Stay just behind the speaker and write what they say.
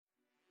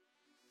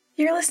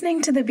You're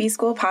listening to the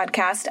B-School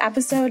Podcast,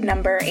 episode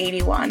number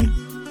 81.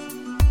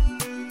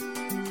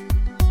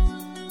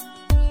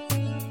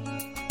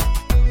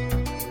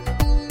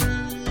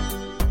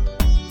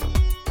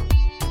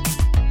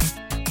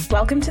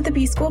 Welcome to the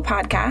B-School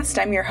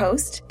Podcast. I'm your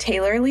host,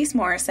 Taylor Elise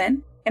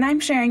Morrison, and I'm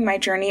sharing my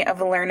journey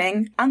of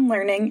learning,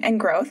 unlearning,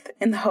 and growth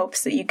in the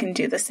hopes that you can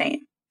do the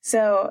same.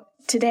 So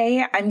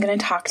today I'm going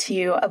to talk to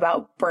you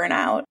about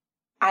burnout.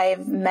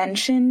 I've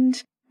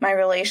mentioned my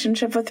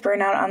relationship with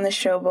burnout on the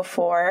show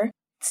before.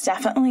 It's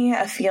definitely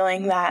a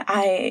feeling that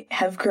I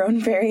have grown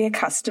very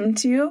accustomed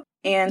to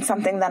and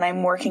something that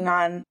I'm working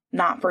on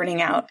not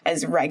burning out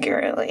as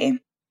regularly.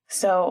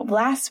 So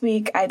last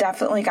week, I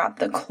definitely got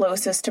the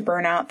closest to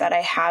burnout that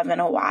I have in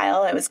a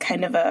while. It was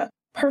kind of a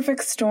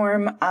perfect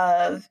storm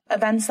of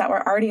events that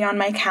were already on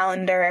my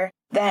calendar,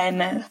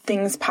 then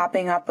things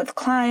popping up with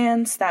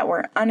clients that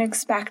were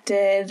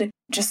unexpected,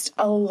 just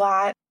a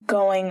lot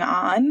going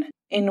on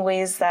in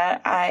ways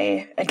that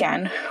I,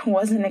 again,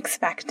 wasn't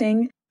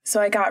expecting.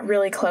 So I got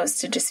really close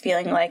to just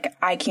feeling like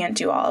I can't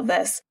do all of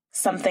this.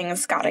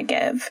 Something's gotta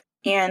give.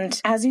 And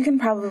as you can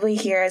probably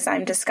hear as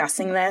I'm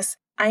discussing this,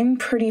 I'm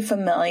pretty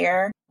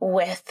familiar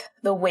with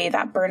the way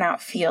that burnout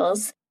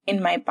feels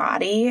in my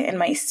body, in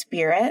my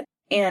spirit.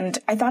 And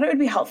I thought it would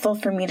be helpful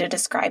for me to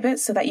describe it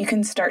so that you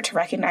can start to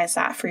recognize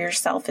that for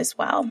yourself as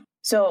well.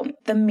 So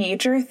the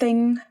major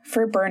thing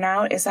for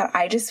burnout is that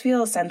I just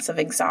feel a sense of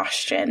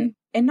exhaustion.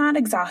 And not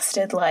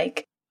exhausted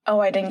like,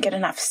 oh, I didn't get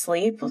enough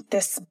sleep.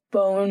 This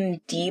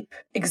bone deep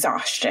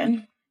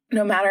exhaustion.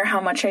 No matter how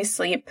much I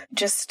sleep,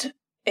 just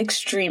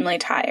extremely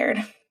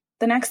tired.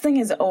 The next thing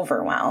is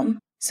overwhelm.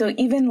 So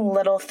even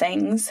little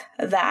things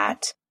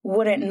that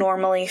wouldn't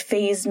normally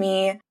faze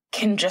me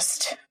can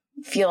just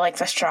feel like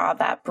the straw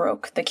that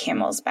broke the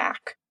camel's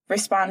back.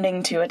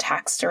 Responding to a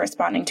text or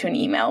responding to an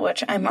email,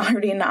 which I'm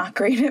already not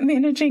great at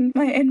managing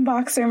my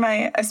inbox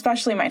or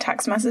especially my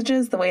text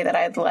messages the way that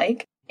I'd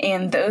like.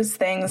 And those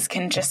things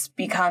can just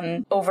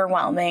become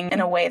overwhelming in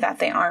a way that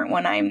they aren't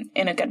when I'm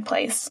in a good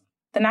place.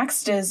 The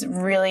next is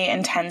really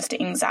intense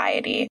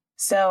anxiety.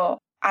 So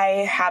I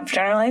have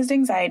generalized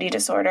anxiety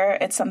disorder.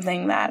 It's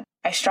something that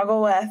I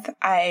struggle with.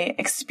 I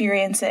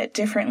experience it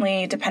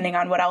differently depending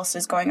on what else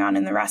is going on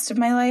in the rest of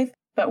my life.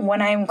 But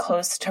when I'm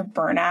close to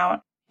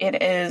burnout,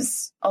 it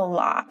is a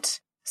lot.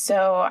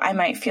 So I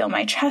might feel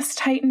my chest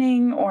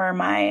tightening or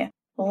my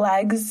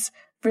legs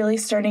really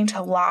starting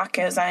to lock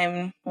as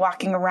I'm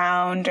walking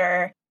around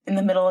or in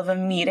the middle of a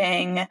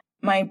meeting.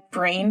 My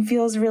brain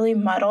feels really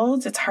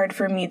muddled. It's hard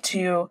for me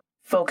to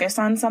focus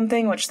on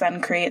something, which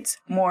then creates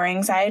more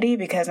anxiety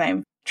because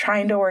I'm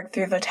trying to work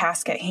through the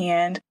task at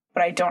hand,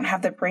 but I don't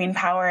have the brain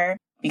power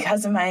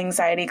because of my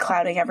anxiety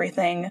clouding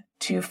everything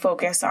to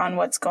focus on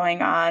what's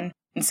going on.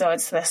 And so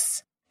it's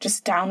this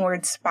just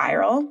downward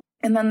spiral.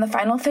 And then the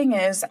final thing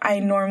is I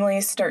normally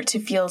start to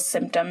feel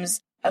symptoms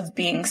of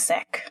being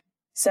sick.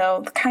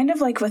 So kind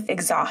of like with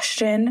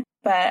exhaustion,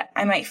 but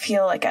I might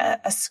feel like a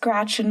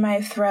scratch in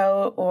my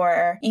throat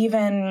or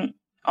even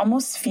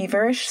almost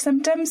feverish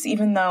symptoms,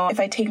 even though if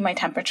I take my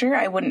temperature,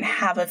 I wouldn't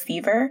have a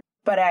fever.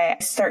 But I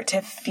start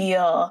to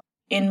feel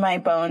in my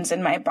bones,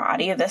 in my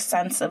body, this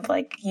sense of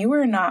like, you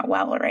are not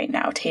well right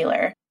now,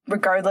 Taylor,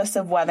 regardless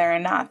of whether or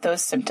not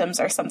those symptoms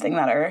are something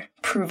that are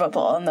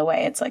provable in the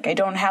way it's like, I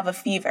don't have a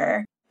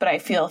fever, but I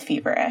feel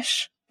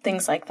feverish,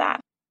 things like that.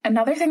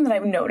 Another thing that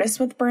I've noticed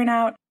with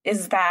burnout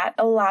is that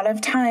a lot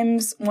of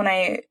times when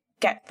I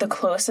get the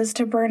closest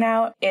to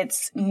burnout,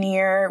 it's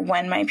near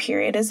when my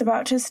period is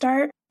about to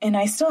start. And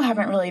I still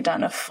haven't really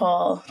done a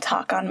full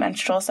talk on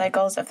menstrual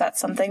cycles. If that's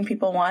something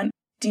people want,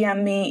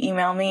 DM me,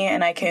 email me,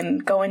 and I can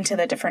go into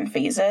the different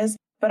phases.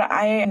 But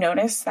I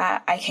notice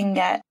that I can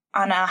get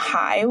on a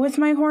high with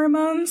my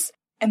hormones,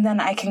 and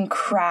then I can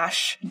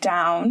crash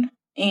down.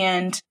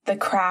 And the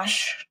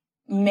crash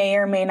may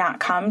or may not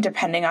come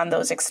depending on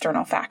those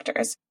external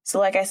factors. So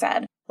like I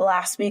said,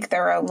 last week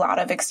there were a lot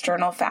of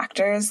external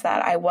factors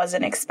that I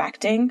wasn't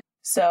expecting.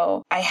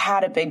 So I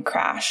had a big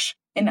crash.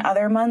 In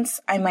other months,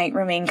 I might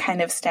remain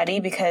kind of steady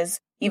because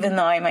even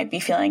though I might be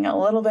feeling a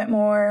little bit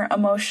more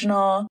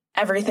emotional,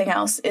 everything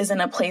else is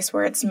in a place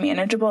where it's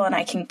manageable and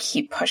I can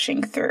keep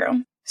pushing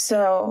through.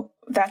 So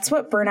that's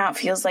what burnout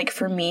feels like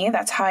for me.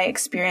 That's how I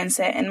experience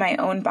it in my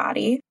own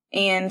body.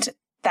 And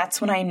that's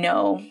when I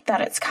know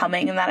that it's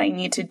coming and that I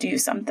need to do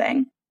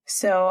something.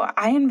 So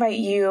I invite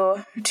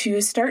you to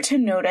start to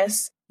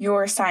notice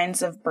your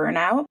signs of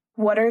burnout.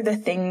 What are the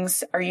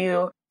things? Are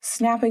you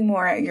snapping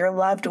more at your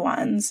loved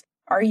ones?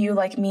 Are you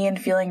like me and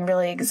feeling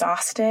really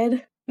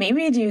exhausted?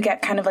 Maybe do you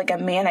get kind of like a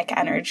manic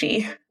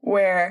energy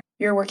where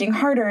you're working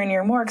harder and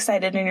you're more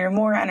excited and you're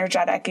more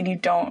energetic and you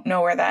don't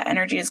know where that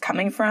energy is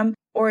coming from,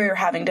 or you're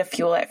having to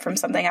fuel it from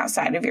something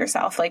outside of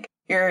yourself, like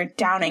you're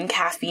downing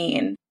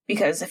caffeine,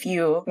 because if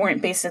you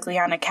weren't basically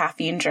on a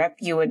caffeine drip,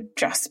 you would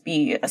just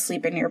be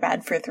asleep in your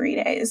bed for 3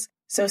 days.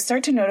 So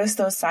start to notice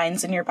those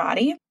signs in your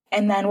body.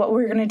 And then what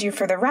we're going to do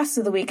for the rest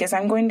of the week is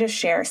I'm going to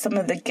share some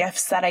of the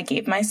gifts that I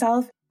gave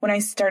myself when I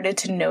started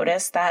to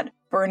notice that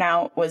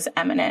burnout was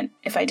imminent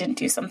if I didn't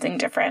do something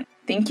different.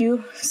 Thank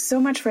you so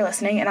much for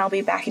listening, and I'll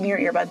be back in your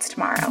earbuds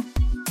tomorrow.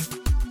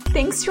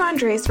 Thanks to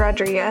Andres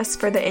Rodriguez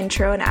for the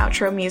intro and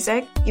outro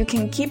music. You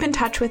can keep in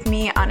touch with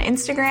me on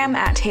Instagram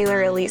at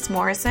Taylor Elise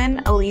Morrison.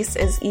 Elise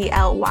is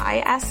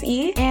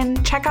ELYSE.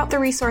 And check out the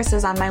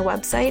resources on my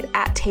website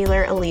at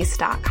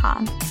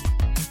taylorelise.com.